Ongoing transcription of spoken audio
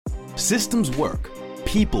Systems work,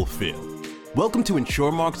 people fail. Welcome to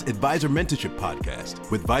InsureMark's Advisor Mentorship Podcast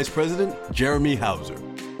with Vice President Jeremy Hauser,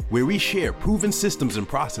 where we share proven systems and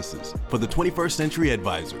processes for the 21st century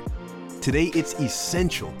advisor. Today, it's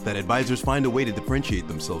essential that advisors find a way to differentiate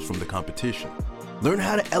themselves from the competition. Learn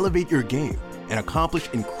how to elevate your game and accomplish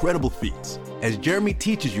incredible feats as Jeremy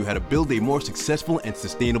teaches you how to build a more successful and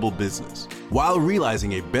sustainable business, while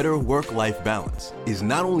realizing a better work-life balance is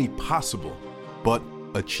not only possible, but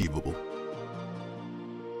achievable.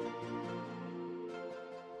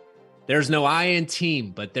 There's no I in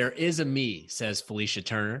team, but there is a me, says Felicia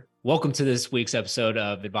Turner. Welcome to this week's episode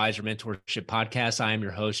of Advisor Mentorship Podcast. I am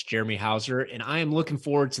your host, Jeremy Hauser, and I am looking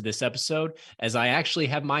forward to this episode as I actually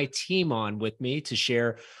have my team on with me to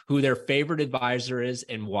share who their favorite advisor is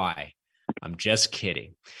and why. I'm just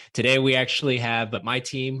kidding. Today, we actually have my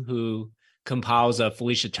team who compiles of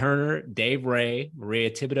Felicia Turner, Dave Ray, Maria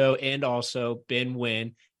Thibodeau, and also Ben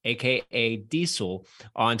Wynn, aka Diesel,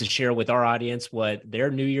 on to share with our audience what their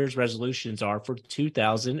New Year's resolutions are for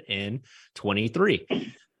 2023.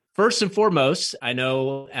 First and foremost, I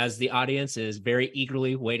know as the audience is very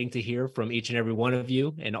eagerly waiting to hear from each and every one of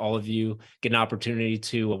you, and all of you get an opportunity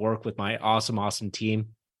to work with my awesome team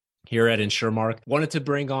here at InsureMark. Wanted to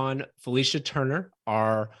bring on Felicia Turner,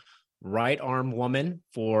 our right arm woman,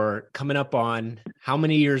 for coming up on how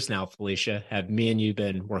many years now, Felicia, have me and you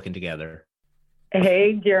been working together?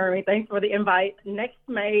 Hey, Jeremy, thanks for the invite. Next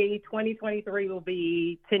May 2023 will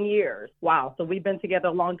be 10 years. Wow. So we've been together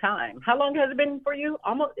a long time. How long has it been for you?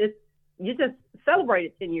 You just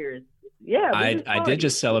celebrated 10 years. Yeah. I did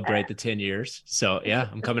just celebrate the 10 years. So yeah,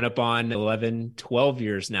 I'm coming up on 11, 12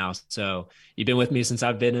 years now. So you've been with me since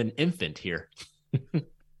I've been an infant here.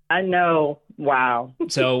 I know. Wow.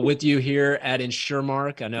 So with you here at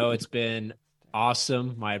InsureMark, I know it's been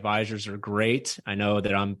awesome. My advisors are great. I know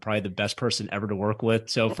that I'm probably the best person ever to work with.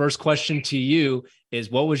 So first question to you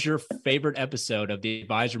is, what was your favorite episode of the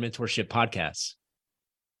Advisor Mentorship Podcast?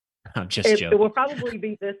 I'm just joking. It will probably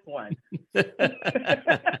be this one.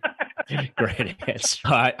 Great answer.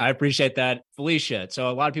 I appreciate that, Felicia. So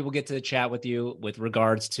a lot of people get to chat with you with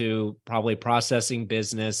regards to probably processing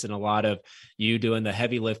business and a lot of you doing the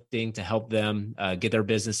heavy lifting to help them get their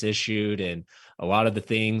business issued, and a lot of the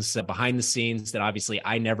things behind the scenes that obviously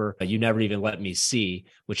you never even let me see,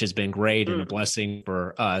 which has been great and a blessing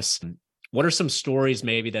for us. What are some stories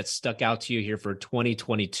maybe that stuck out to you here for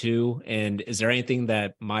 2022? And is there anything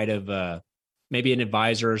that might have maybe an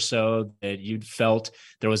advisor or so that you'd felt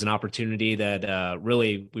there was an opportunity that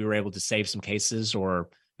really we were able to save some cases, or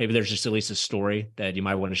maybe there's just at least a story that you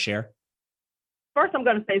might want to share? First, I'm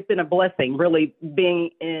going to say it's been a blessing, really,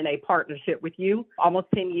 being in a partnership with you. Almost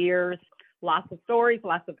 10 years, lots of stories,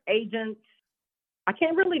 lots of agents. I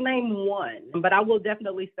can't really name one, but I will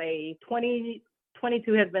definitely say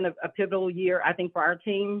 2022 has been a pivotal year, I think, for our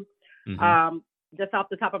team. Mm-hmm. Just off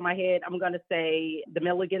the top of my head, I'm going to say the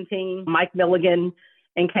Milligan team, Mike Milligan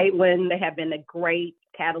and Caitlin, they have been a great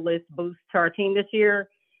catalyst boost to our team this year.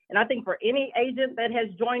 And I think for any agent that has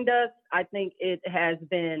joined us, I think it has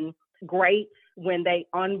been great when they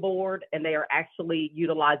onboard and they are actually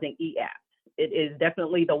utilizing eApps. It is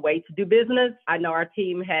definitely the way to do business. I know our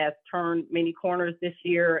team has turned many corners this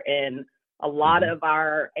year, and a lot of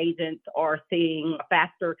our agents are seeing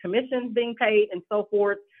faster commissions being paid and so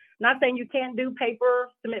forth. Not saying you can't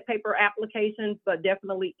submit paper applications, but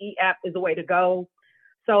definitely eApp is the way to go.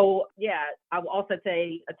 So yeah, I will also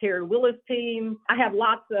say a Terry Willis team. I have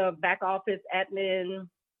lots of back office admin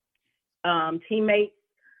teammates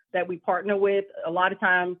that we partner with. A lot of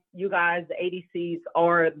times you guys, the ADCs,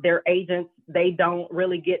 are their agents. They don't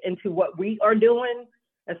really get into what we are doing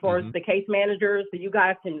as far as the case managers. So you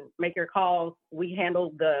guys can make your calls. We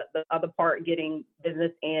handle the other part, getting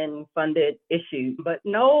business and funded issues. But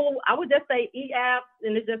no, I would just say eApps,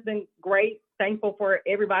 and it's just been great. Thankful for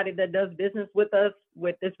everybody that does business with us,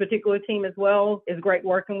 with this particular team as well. It's great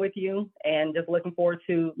working with you, and just looking forward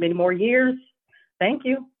to many more years. Thank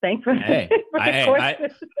you. Thanks for, the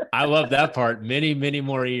question. I love that part. Many, many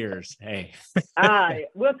more years. Hey.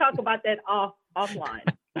 We'll talk about that offline.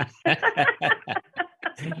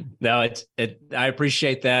 No, I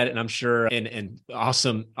appreciate that. And I'm sure, and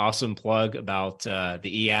awesome plug about the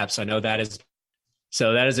eApps. I know that is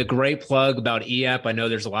a great plug about eApp. I know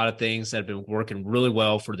there's a lot of things that have been working really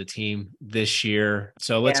well for the team this year.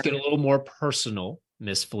 So let's get a little more personal,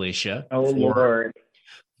 Miss Felicia. Oh, Lord.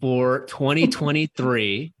 For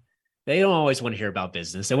 2023, they don't always want to hear about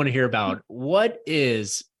business. They want to hear about what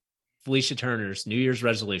is Felicia Turner's New Year's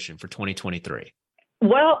resolution for 2023.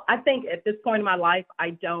 Well, I think at this point in my life, I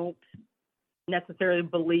don't necessarily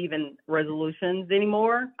believe in resolutions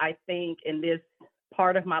anymore. I think in this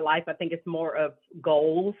part of my life. I think it's more of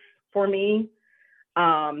goals for me.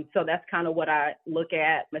 So that's kind of what I look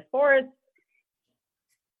at. As far as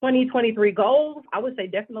 2023 goals, I would say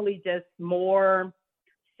definitely just more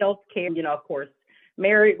self-care, of course,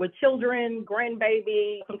 married with children,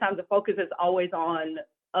 grandbaby. Sometimes the focus is always on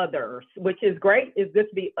others, which is great. It's good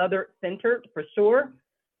to be other-centered for sure,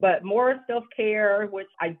 but more self-care, which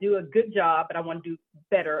I do a good job, but I want to do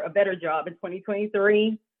a better job in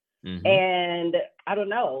 2023. Mm-hmm. And I don't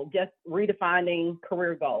know, just redefining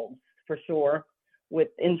career goals for sure with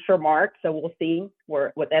InsureMark. So we'll see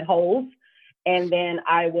what that holds. And then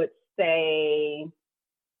I would say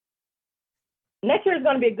next year is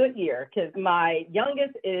going to be a good year because my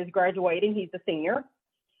youngest is graduating. He's a senior.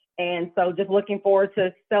 And so just looking forward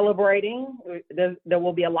to celebrating. There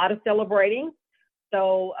will be a lot of celebrating.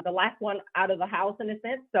 So the last one out of the house in a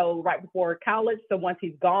sense. So right before college. So once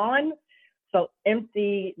he's gone. So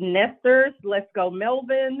empty nesters, let's go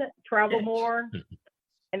Melvin, travel more.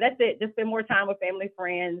 And that's it. Just spend more time with family,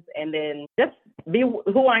 friends, and then just be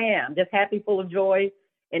who I am. Just happy, full of joy,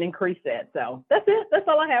 and increase that. So that's it. That's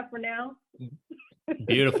all I have for now.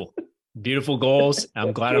 Beautiful. Beautiful goals.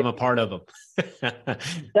 I'm glad I'm a part of them.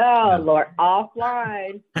 Oh, Lord,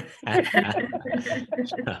 offline.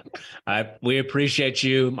 We appreciate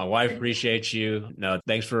you. My wife appreciates you. No,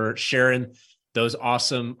 thanks for sharing those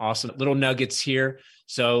awesome little nuggets here.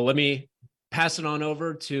 So let me pass it on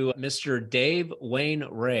over to Mr. Dave Wayne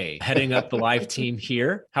Ray, heading up the live team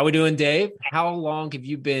here. How we doing, Dave? How long have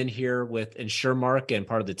you been here with InsureMark and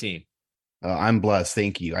part of the team? I'm blessed.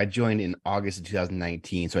 Thank you. I joined in August of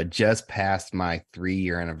 2019. So I just passed my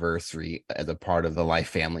 3-year anniversary as a part of the life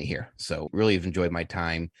family here. So really have enjoyed my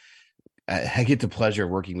time. I get the pleasure of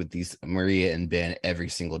working with these Maria and Ben every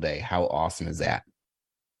single day. How awesome is that?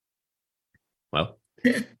 Well,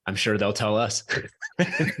 I'm sure they'll tell us.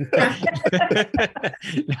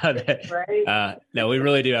 No, we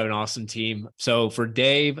really do have an awesome team. So for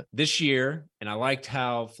Dave this year, and I liked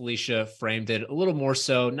how Felicia framed it a little more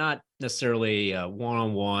so, not necessarily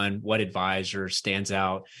one-on-one, what advisor stands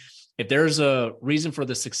out. If there's a reason for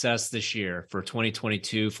the success this year for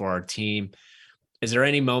 2022 for our team, is there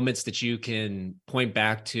any moments that you can point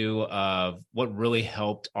back to of what really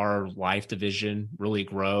helped our life division really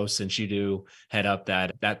grow since you do head up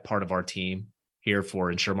that part of our team here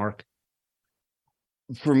for InsureMark?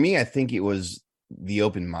 For me, I think it was the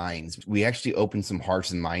open minds. We actually opened some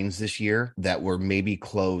hearts and minds this year that were maybe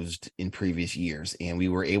closed in previous years. And we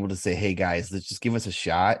were able to say, hey guys, let's just give us a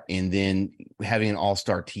shot. And then having an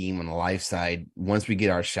all-star team on the life side, once we get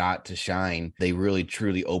our shot to shine, they really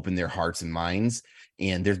truly open their hearts and minds.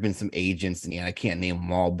 And there's been some agents, and I can't name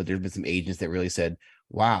them all, but there's been some agents that really said,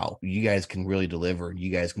 wow, you guys can really deliver. You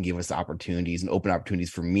guys can give us opportunities and open opportunities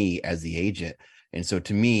for me as the agent. And so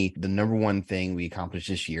to me, the number one thing we accomplished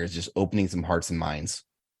this year is just opening some hearts and minds.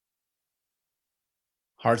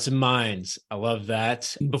 Hearts and minds. I love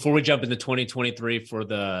that. Before we jump into 2023 for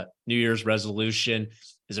the New Year's resolution,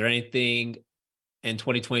 is there anything in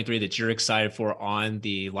 2023 that you're excited for on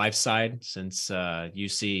the life side, since you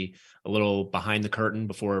see a little behind the curtain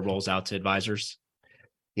before it rolls out to advisors?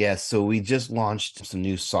 Yeah, so we just launched some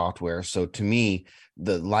new software. So to me,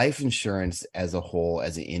 the life insurance as a whole,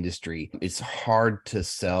 as an industry, it's hard to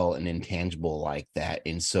sell an intangible like that.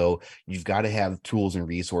 And so you've got to have tools and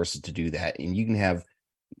resources to do that. And you can have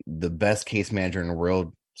the best case manager in the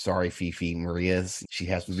world. Sorry, Fifi, she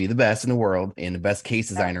has to be the best in the world, and the best case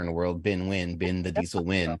designer in the world, Ben the Diesel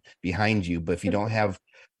Win behind you. But if you don't have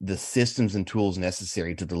the systems and tools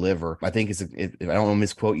necessary to deliver, I think I don't want to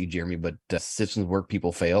misquote you, Jeremy, but systems work,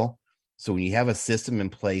 people fail. So when you have a system in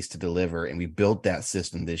place to deliver, and we built that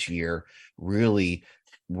system this year, really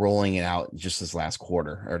rolling it out just this last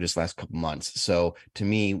quarter or just last couple months. So to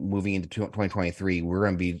me, moving into 2023, we're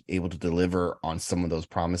going to be able to deliver on some of those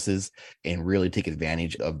promises and really take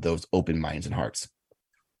advantage of those open minds and hearts.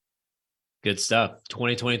 Good stuff.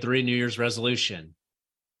 2023 New Year's resolution.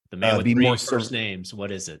 The man with three first names.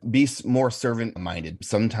 What is it? Be more servant-minded.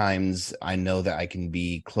 Sometimes I know that I can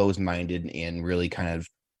be closed-minded and really kind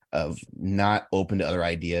of not open to other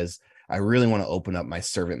ideas. I really want to open up my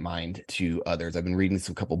servant mind to others. I've been reading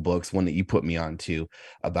some couple books, one that you put me on to,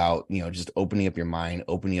 about, just opening up your mind,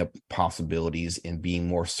 opening up possibilities, and being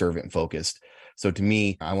more servant focused. So to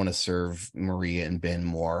me, I want to serve Maria and Ben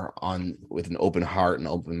more with an open heart and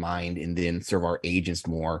open mind, and then serve our agents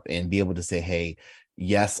more and be able to say, hey,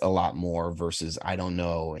 yes, a lot more versus I don't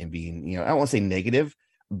know, and being, I don't want to say negative,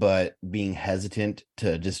 but being hesitant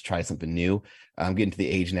to just try something new. I'm getting to the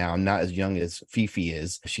age now. I'm not as young as Fifi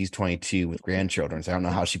is. She's 22 with grandchildren. So I don't know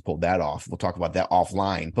how she pulled that off. We'll talk about that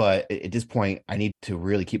offline. But at this point, I need to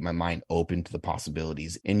really keep my mind open to the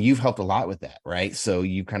possibilities. And you've helped a lot with that, right? So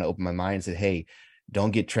you kind of opened my mind and said, hey,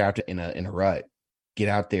 don't get trapped in a rut. Get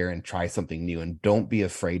out there and try something new, and don't be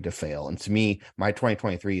afraid to fail. And to me, my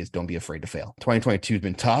 2023 is don't be afraid to fail. 2022 has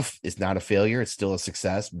been tough. It's not a failure. It's still a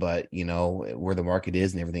success, but you know, where the market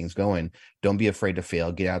is and everything's going, don't be afraid to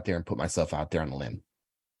fail. Get out there and put myself out there on the limb.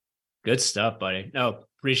 Good stuff, buddy. No,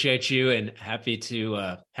 appreciate you and happy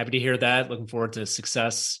to hear that. Looking forward to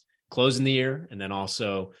success closing the year and then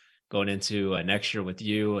also going into next year with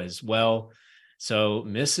you as well. So,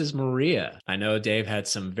 Mrs. Maria, I know Dave had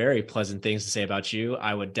some very pleasant things to say about you.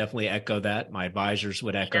 I would definitely echo that. My advisors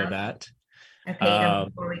would echo that. I paid them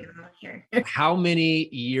before we got out here. How many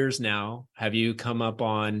years now have you come up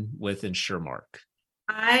on with InsureMark?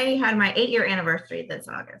 I had my 8-year anniversary this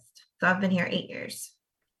August. So I've been here 8 years.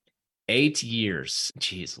 8 years.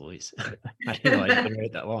 Jeez Louise. I didn't know I'd been here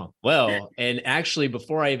that long. Well, and actually,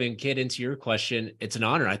 before I even get into your question, it's an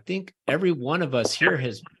honor. I think every one of us here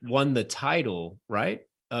has won the title, right,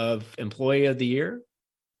 of Employee of the Year.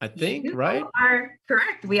 I think, You right? are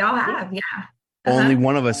correct. We all have. Yeah. Only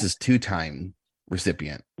one of us is 2-time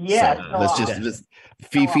recipient. Yes. So let's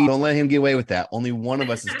Fifi, don't let him get away with that. Only one of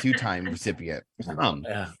us is 2-time recipient.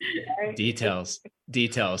 Yeah. Details.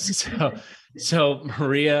 So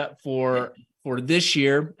Maria, for this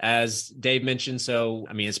year, as Dave mentioned, so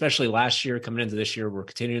I mean, especially last year coming into this year, we're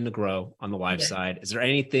continuing to grow on the life side. Is there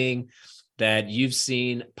anything that you've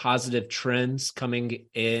seen positive trends coming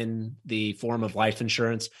in the form of life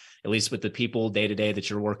insurance, at least with the people day to day that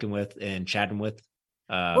you're working with and chatting with?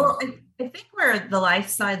 Well, I think where the life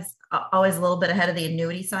side's always a little bit ahead of the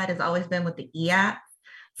annuity side has always been with the e-app.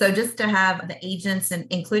 So just to have the agents, and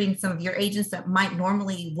including some of your agents that might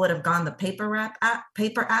normally would have gone the paper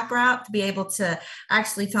app route, to be able to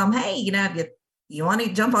actually tell them, hey, you know, if you want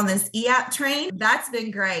to jump on this e-app train, that's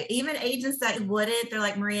been great. Even agents that wouldn't, they're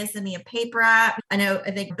like, Maria, send me a paper app. I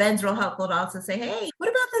think Ben's real helpful to also say, hey, what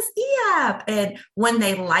about this e-app? And when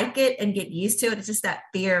they like it and get used to it, it's just that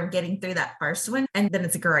fear of getting through that first one. And then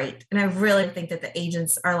it's great. And I really think that the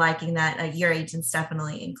agents are liking that. Your agents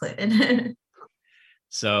definitely included.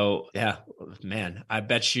 So yeah, man, I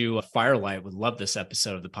bet you Firelight would love this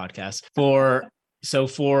episode of the podcast. For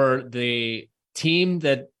the team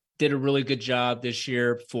that did a really good job this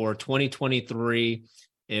year for 2023,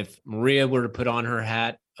 if Maria were to put on her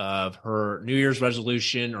hat of her New Year's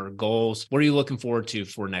resolution or goals, what are you looking forward to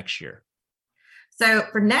for next year? So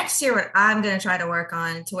for next year, what I'm going to try to work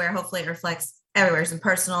on to where hopefully it reflects everywhere in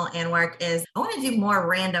personal and work is I want to do more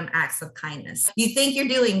random acts of kindness. You think you're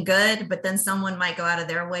doing good, but then someone might go out of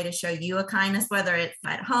their way to show you a kindness, whether it's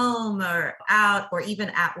at home or out or even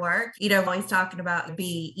at work. You know, I'm always talking about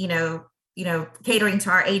catering to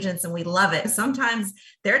our agents, and we love it. Sometimes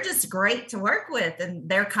they're just great to work with, and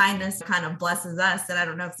their kindness kind of blesses us. And I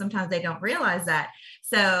don't know if sometimes they don't realize that.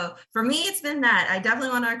 So for me, it's been that. I definitely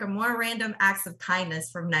want to work on more random acts of kindness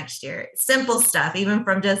from next year. Simple stuff, even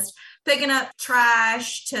from just picking up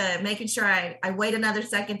trash to making sure I wait another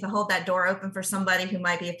second to hold that door open for somebody who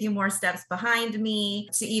might be a few more steps behind me,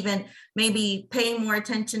 to even maybe paying more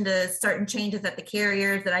attention to certain changes at the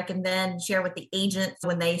carriers that I can then share with the agents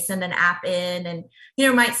when they send an app in, and,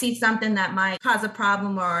 might see something that might cause a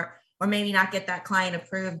problem or maybe not get that client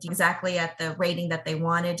approved exactly at the rating that they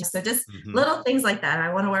wanted. So just little things like that.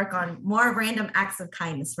 I want to work on more random acts of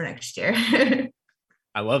kindness for next year.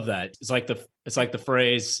 I love that. It's like the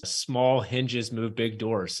phrase, small hinges move big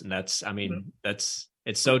doors. And it's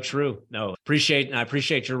so true. No, I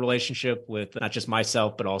appreciate your relationship with not just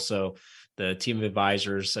myself, but also the team of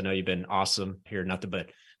advisors. I know you've been awesome here, nothing but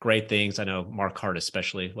great things. I know Mark Hart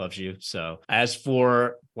especially loves you. So as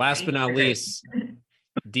for last but not least,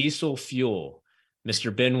 diesel fuel,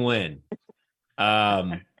 Mr. Ben Nguyen.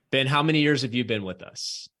 Ben, how many years have you been with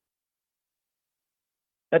us?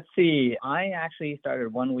 Let's see. I actually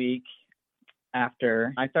started 1 week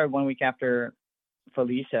after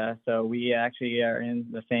Felicia. So we actually are in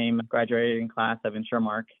the same graduating class of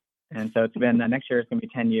InsureMark. And so it's been, next year it's going to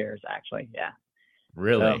be 10 years actually. Yeah.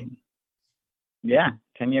 Really? So,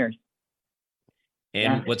 10 years.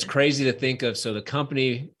 And what's crazy to think of, so the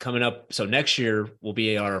company coming up, so next year will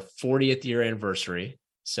be our 40th year anniversary.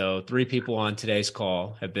 So 3 people on today's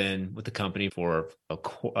call have been with the company for a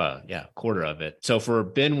quarter of it. So for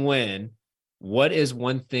Ben Nguyen, what is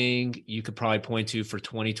one thing you could probably point to for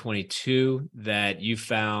 2022 that you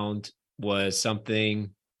found was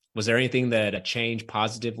there anything that changed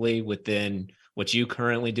positively within what you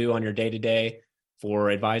currently do on your day-to-day for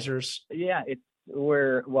advisors? Yeah,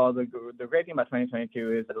 the great thing about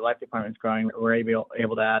 2022 is that the life department is growing. We're able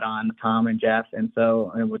to add on Tom and Jeff, and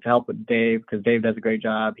with help with Dave, because Dave does a great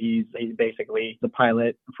job. He's basically the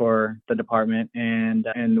pilot for the department, and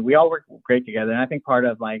we all work great together. And I think part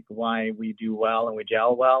of like why we do well and we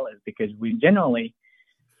gel well is because we genuinely,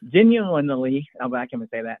 I can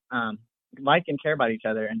say that, like and care about each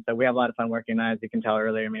other. And so we have a lot of fun working. As you can tell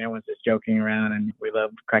earlier, I mean, everyone's just joking around and we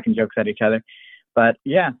love cracking jokes at each other. But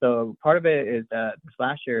yeah, so part of it is this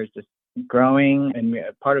last year is just growing, and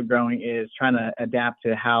part of growing is trying to adapt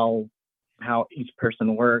to how each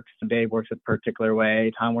person works. Dave works a particular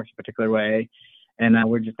way, Tom works a particular way, and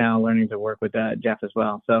we're just now learning to work with Jeff as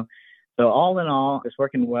well. So all in all, it's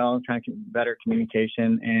working well, trying to get better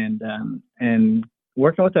communication and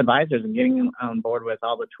working with advisors and getting them on board with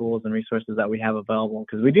all the tools and resources that we have available,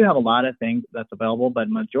 because we do have a lot of things that's available, but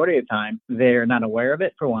majority of the time they're not aware of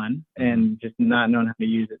it, for one, and just not knowing how to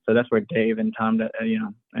use it. So that's where Dave and Tom,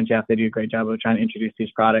 and Jeff, they do a great job of trying to introduce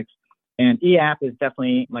these products. And eApp is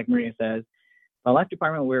definitely, like Maria says, the life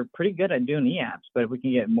department, we're pretty good at doing eApps, but if we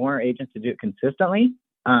can get more agents to do it consistently,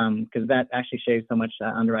 because that actually shaves so much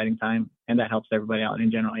underwriting time, and that helps everybody out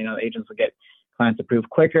in general. The agents will get clients approved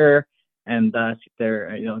quicker, and thus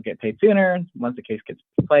they'll get paid sooner once the case gets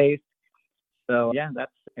placed. So yeah,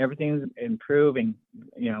 everything's improving.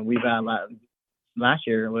 We've last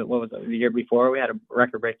year, what was it, the year before, we had a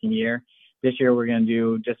record-breaking year. This year we're going to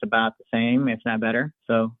do just about the same, if not better.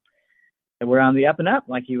 So we're on the up and up,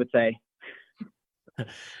 like you would say.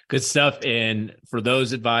 Good stuff. And for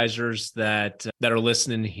those advisors that are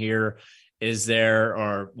listening here, is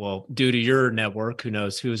there, due to your network, who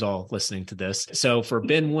knows who's all listening to this? So for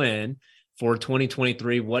Ben Nguyen, for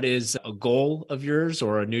 2023, what is a goal of yours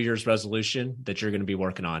or a New Year's resolution that you're going to be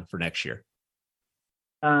working on for next year?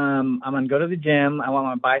 I'm going to go to the gym. I want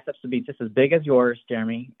my biceps to be just as big as yours,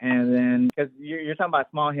 Jeremy. And then, because you're talking about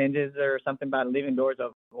small hinges or something about leaving doors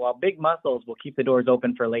open. Well, big muscles will keep the doors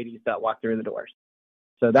open for ladies that walk through the doors.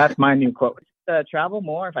 So that's my new quote. Travel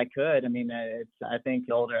more if I could. I mean, I think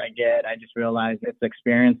the older I get, I just realize it's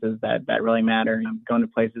experiences that really matter. I'm going to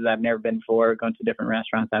places I've never been before, going to different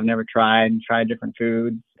restaurants I've never tried different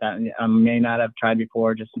foods that I may not have tried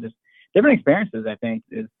before. Just different experiences, I think,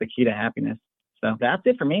 is the key to happiness. So that's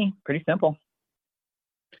it for me. Pretty simple.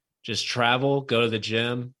 Just travel, go to the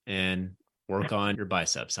gym, and work on your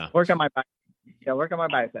biceps, huh? Work on my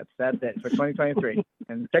biceps. That's it for 2023.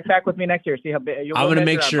 And check back with me next year. See how big. I'm going to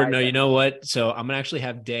make sure. No, you know what? So I'm going to actually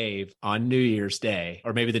have Dave on New Year's Day,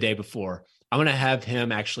 or maybe the day before. I'm going to have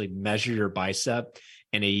him actually measure your bicep.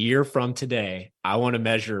 And a year from today, I want to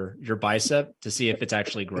measure your bicep to see if it's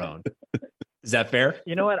actually grown. Is that fair?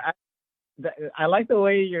 You know what? I like the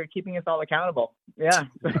way you're keeping us all accountable. Yeah.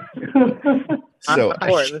 So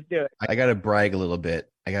let's do it. I got to brag a little bit.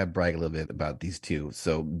 About these two.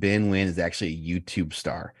 So Ben Nguyen is actually a YouTube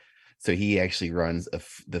star. So he actually runs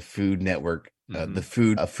the Food Network, a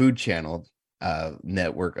food channel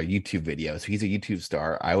network, a YouTube video. So he's a YouTube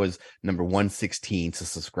star. I was number 116 to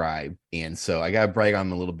subscribe. And so I got to brag on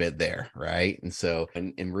him a little bit there. Right. And so,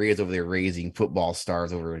 and Maria's over there raising football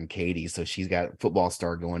stars over in Katy. So she's got a football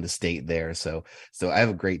star going to state there. So I have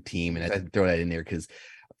a great team, and I throw that in there because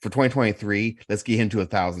for 2023, let's get him to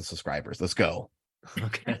 1,000 subscribers. Let's go.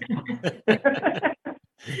 Okay.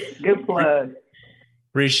 Good plug.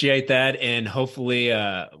 Appreciate that. And hopefully,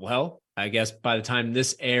 I guess by the time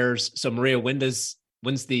this airs, so Maria, when's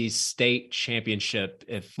the state championship?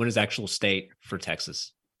 When is actual state for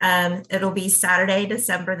Texas? It'll be Saturday,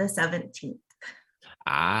 December the 17th.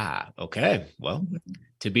 Okay. Well,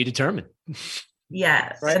 to be determined.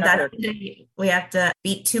 Yeah. Right, so that's we have to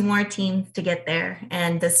beat 2 more teams to get there.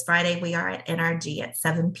 And this Friday we are at NRG at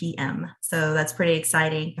 7 p.m. So that's pretty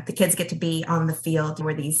exciting. The kids get to be on the field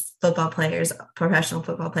where these professional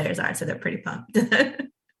football players are. So they're pretty pumped.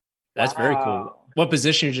 That's very cool. What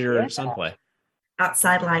position does your son play?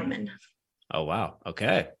 Outside lineman. Oh, wow.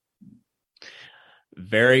 Okay.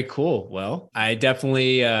 Very cool. Well, I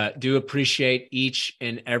definitely do appreciate each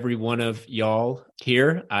and every one of y'all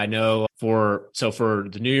here. I know for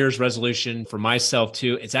the New Year's resolution for myself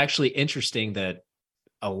too, it's actually interesting that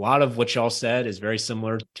a lot of what y'all said is very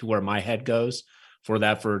similar to where my head goes for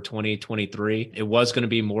 2023. It was going to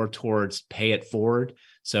be more towards pay it forward.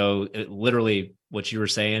 So literally what you were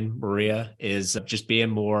saying, Maria, is just being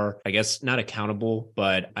more, I guess, not accountable,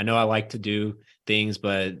 but I know I like to do things,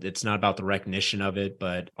 but it's not about the recognition of it,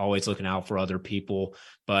 but always looking out for other people.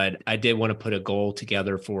 But I did want to put a goal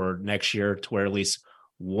together for next year to where at least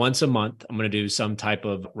once a month, I'm going to do some type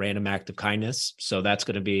of random act of kindness. So that's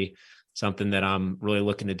going to be something that I'm really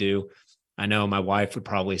looking to do. I know my wife would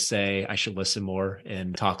probably say I should listen more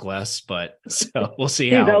and talk less, but so we'll see.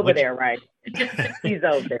 She's over there, right? She's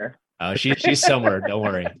over there. She's somewhere. Don't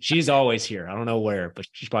worry. She's always here. I don't know where, but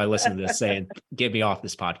she's probably listening to this saying, get me off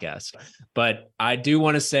this podcast. But I do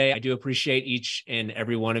want to say, I do appreciate each and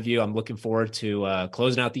every one of you. I'm looking forward to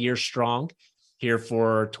closing out the year strong here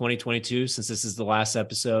for 2022, since this is the last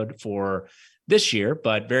episode for this year,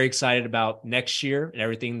 but very excited about next year and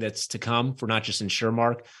everything that's to come for not just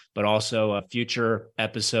InsureMark, but also future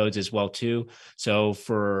episodes as well too. So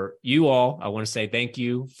for you all, I want to say thank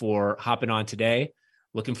you for hopping on today.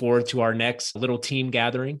 Looking forward to our next little team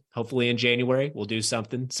gathering. Hopefully in January, we'll do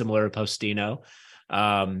something similar to Postino.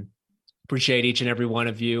 Appreciate each and every one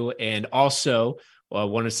of you. And also, I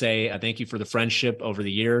want to say thank you for the friendship over the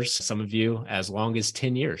years. Some of you as long as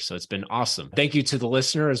 10 years. So it's been awesome. Thank you to the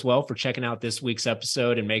listener as well for checking out this week's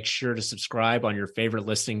episode, and make sure to subscribe on your favorite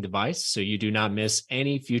listening device so you do not miss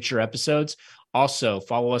any future episodes. Also,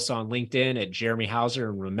 follow us on LinkedIn at Jeremy Hauser.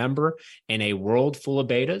 And remember, in a world full of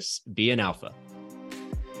betas, be an alpha.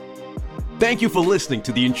 Thank you for listening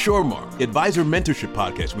to the InsureMark Advisor Mentorship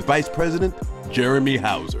Podcast with Vice President Jeremy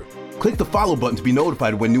Hauser. Click the follow button to be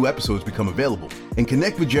notified when new episodes become available, and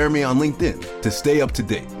connect with Jeremy on LinkedIn to stay up to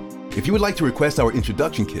date. If you would like to request our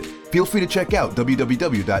introduction kit, feel free to check out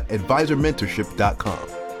www.advisormentorship.com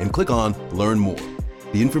and click on Learn More.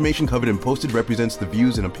 The information covered and posted represents the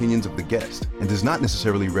views and opinions of the guest and does not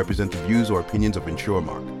necessarily represent the views or opinions of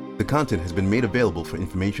InsureMark. The content has been made available for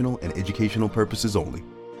informational and educational purposes only.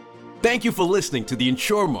 Thank you for listening to the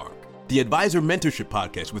InsureMark, the Advisor Mentorship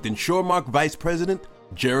Podcast with InsureMark Vice President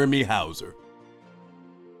Jeremy Hauser.